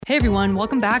Hey everyone,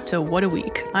 welcome back to What a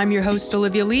Week. I'm your host,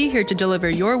 Olivia Lee, here to deliver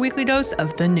your weekly dose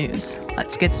of the news.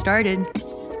 Let's get started.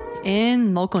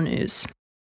 In local news.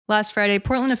 Last Friday,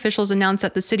 Portland officials announced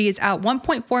that the city is out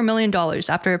 $1.4 million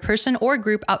after a person or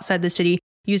group outside the city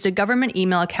used a government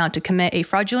email account to commit a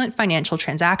fraudulent financial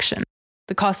transaction.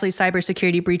 The costly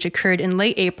cybersecurity breach occurred in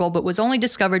late April but was only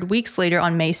discovered weeks later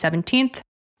on May 17th,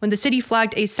 when the city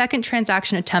flagged a second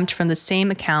transaction attempt from the same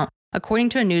account, according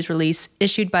to a news release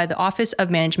issued by the Office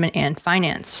of Management and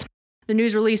Finance. The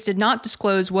news release did not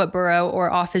disclose what borough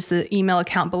or office the email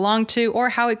account belonged to or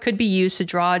how it could be used to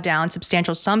draw down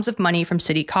substantial sums of money from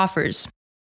city coffers.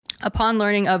 Upon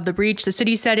learning of the breach, the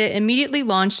city said it immediately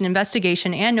launched an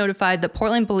investigation and notified the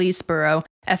Portland Police Bureau,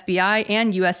 FBI,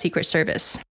 and U.S. Secret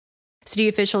Service. City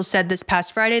officials said this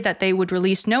past Friday that they would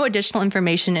release no additional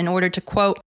information in order to,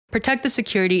 quote, protect the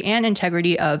security and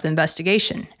integrity of the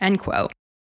investigation, end quote.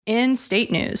 In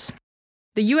state news.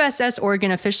 The USS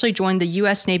Oregon officially joined the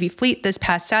U.S. Navy fleet this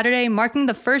past Saturday, marking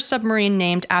the first submarine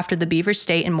named after the Beaver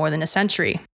State in more than a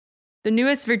century. The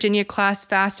newest Virginia-class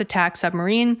fast attack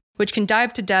submarine, which can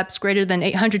dive to depths greater than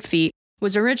 800 feet,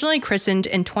 was originally christened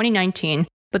in 2019,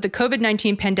 but the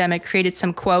COVID-19 pandemic created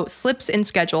some, quote, slips in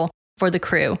schedule for the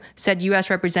crew, said U.S.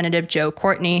 Representative Joe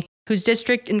Courtney, whose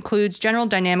district includes General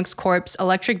Dynamics Corp's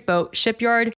Electric Boat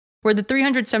Shipyard, where the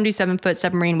 377-foot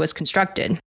submarine was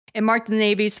constructed. It marked the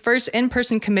Navy's first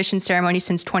in-person commission ceremony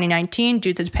since 2019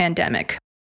 due to the pandemic.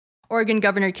 Oregon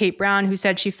Governor Kate Brown, who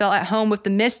said she felt at home with the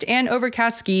mist and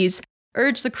overcast skies,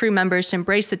 urged the crew members to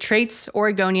embrace the traits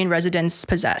Oregonian residents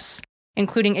possess,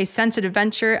 including a sense of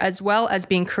adventure as well as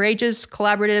being courageous,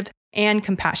 collaborative, and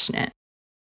compassionate.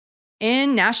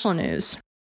 In national news.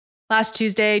 Last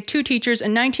Tuesday, 2 teachers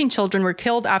and 19 children were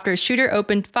killed after a shooter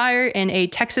opened fire in a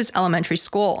Texas elementary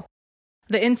school.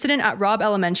 The incident at Robb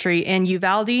Elementary in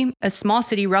Uvalde, a small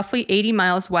city roughly 80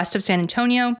 miles west of San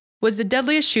Antonio, was the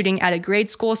deadliest shooting at a grade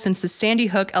school since the Sandy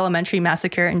Hook Elementary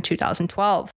massacre in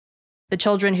 2012. The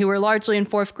children, who were largely in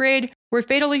 4th grade, were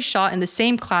fatally shot in the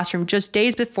same classroom just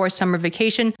days before summer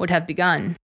vacation would have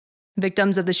begun.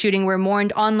 Victims of the shooting were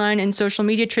mourned online in social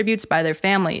media tributes by their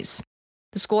families.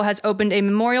 The school has opened a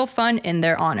memorial fund in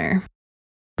their honor.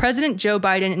 President Joe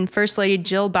Biden and First Lady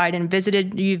Jill Biden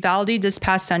visited Uvalde this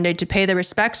past Sunday to pay their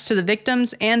respects to the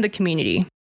victims and the community.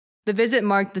 The visit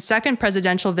marked the second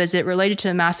presidential visit related to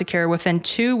the massacre within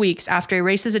 2 weeks after a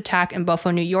racist attack in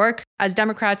Buffalo, New York, as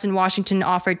Democrats in Washington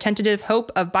offered tentative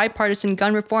hope of bipartisan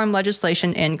gun reform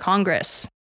legislation in Congress.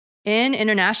 In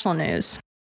international news.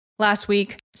 Last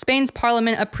week, Spain's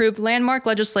parliament approved landmark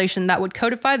legislation that would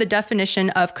codify the definition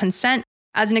of consent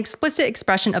as an explicit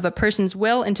expression of a person's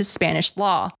will into Spanish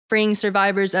law. Freeing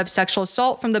survivors of sexual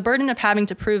assault from the burden of having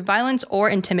to prove violence or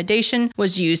intimidation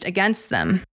was used against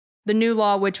them. The new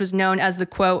law, which was known as the,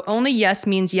 quote, only yes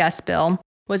means yes bill,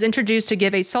 was introduced to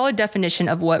give a solid definition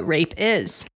of what rape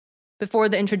is. Before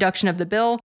the introduction of the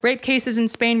bill, rape cases in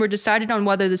Spain were decided on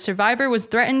whether the survivor was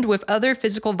threatened with other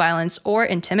physical violence or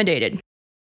intimidated.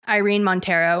 Irene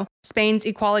Montero, Spain's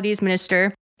equalities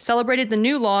minister, celebrated the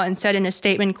new law and said in a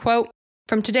statement, quote,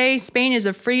 from today, Spain is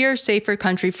a freer, safer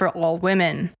country for all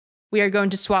women. We are going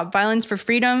to swap violence for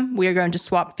freedom. We are going to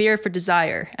swap fear for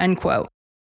desire, end quote.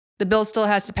 The bill still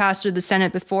has to pass through the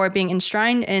Senate before being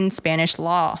enshrined in Spanish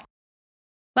law.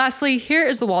 Lastly, here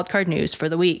is the wildcard news for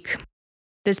the week.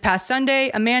 This past Sunday,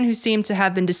 a man who seemed to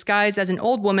have been disguised as an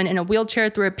old woman in a wheelchair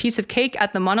threw a piece of cake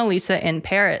at the Mona Lisa in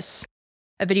Paris.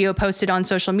 A video posted on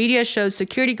social media shows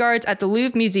security guards at the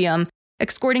Louvre Museum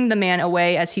escorting the man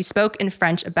away as he spoke in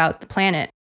French about the planet.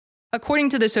 According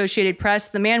to the Associated Press,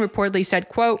 the man reportedly said,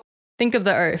 quote, think of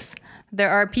the Earth. There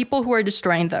are people who are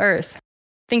destroying the Earth.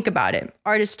 Think about it.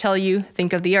 Artists tell you,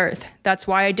 think of the Earth. That's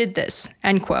why I did this,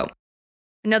 end quote.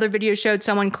 Another video showed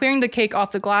someone clearing the cake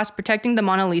off the glass protecting the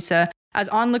Mona Lisa as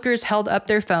onlookers held up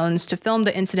their phones to film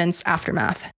the incident's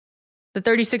aftermath. The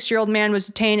 36-year-old man was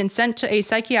detained and sent to a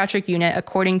psychiatric unit,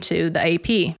 according to the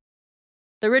AP.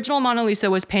 The original Mona Lisa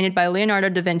was painted by Leonardo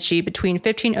da Vinci between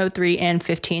 1503 and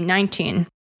 1519.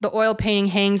 The oil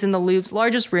painting hangs in the Louvre's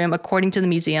largest room, according to the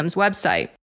museum's website.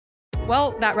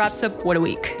 Well, that wraps up What a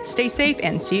Week. Stay safe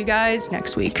and see you guys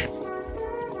next week.